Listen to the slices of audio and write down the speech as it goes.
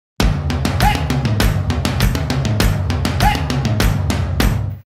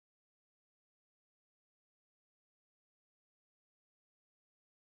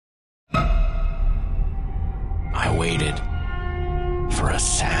waited for a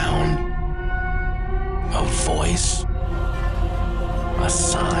sound, a voice, a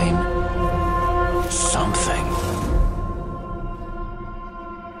sign, something.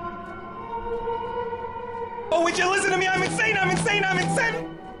 Oh, would you listen to me? I'm insane, I'm insane, I'm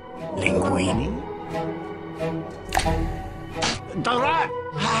insane! Linguini? The rat!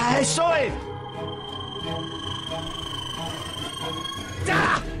 I saw it!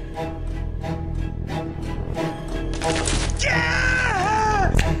 Ah!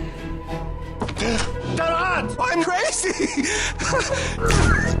 Yeah! The rat! I'm crazy!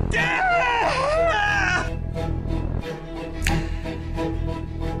 Yeah!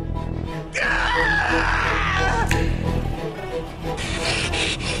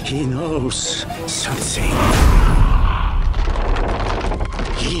 He knows something.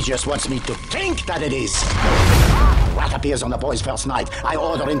 He just wants me to think that it is. Rat appears on the boy's first night. I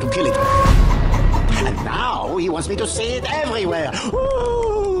order him to kill it. And now he wants me to see it everywhere.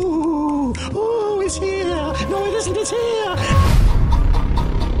 Ooh, ooh, it's here. No, it isn't, it's here.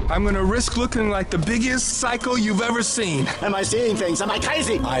 I'm gonna risk looking like the biggest psycho you've ever seen. Am I seeing things? Am I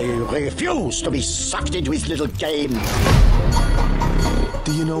crazy? I refuse to be sucked into his little game.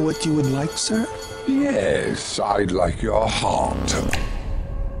 Do you know what you would like, sir? Yes, I'd like your heart.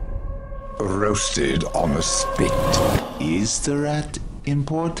 Roasted on a spit. Is the rat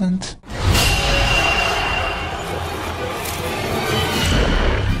important?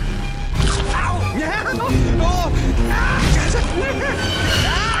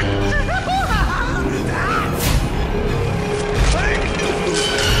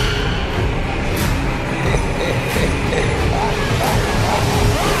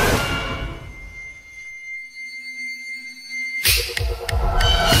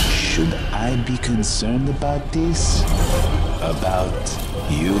 Should I be concerned about this? About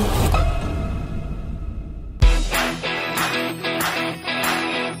you?